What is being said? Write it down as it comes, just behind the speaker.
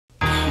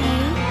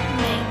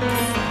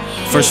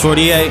First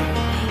 48,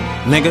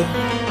 nigga.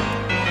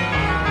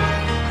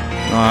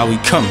 Oh, how we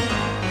coming?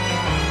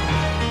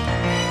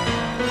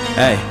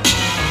 Hey.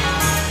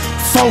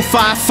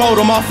 4-5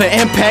 them off an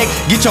impact.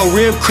 Get your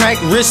rib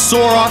cracked, wrist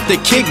sore off the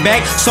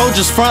kickback.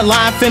 Soldiers front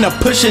line finna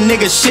push a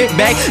nigga shit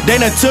back.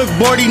 They done took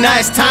 40, now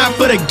it's time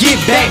for the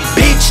get back,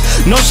 bitch.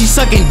 Know she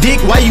sucking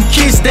dick, why you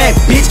kiss that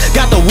bitch?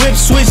 Got the whip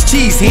switch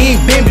cheese, he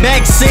ain't been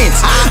back since.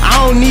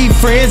 I don't need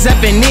friends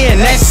effing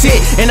in, that's it.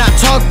 And I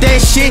talk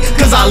that shit,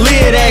 cause I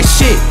live that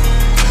shit.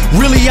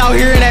 Really out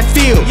here in that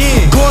field,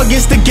 go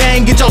against the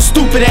gang, get your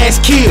stupid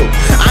ass killed.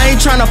 I ain't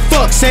tryna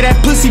fuck, say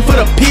that pussy for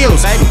the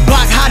pills.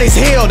 Block hot as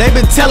hell, they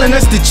been telling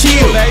us to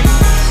chill.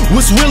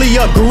 What's really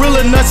up?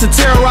 Gorilla nuts to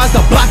terrorize the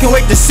block and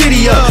wake the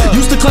city up.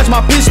 Used to clutch my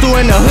pistol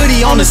in the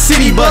hoodie on the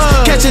city bus.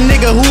 Catch a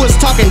nigga who was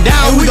talking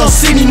down, we gon'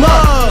 send him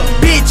up,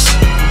 bitch.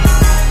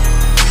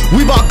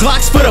 We bought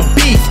Glocks for the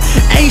beef.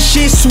 Ain't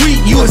shit sweet,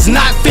 you is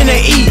not finna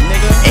eat.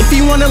 If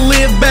you wanna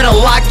live, better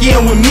lock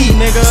in with me.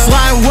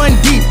 Slime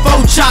 1 deep,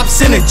 4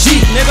 chops in a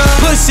Jeep.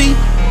 Pussy.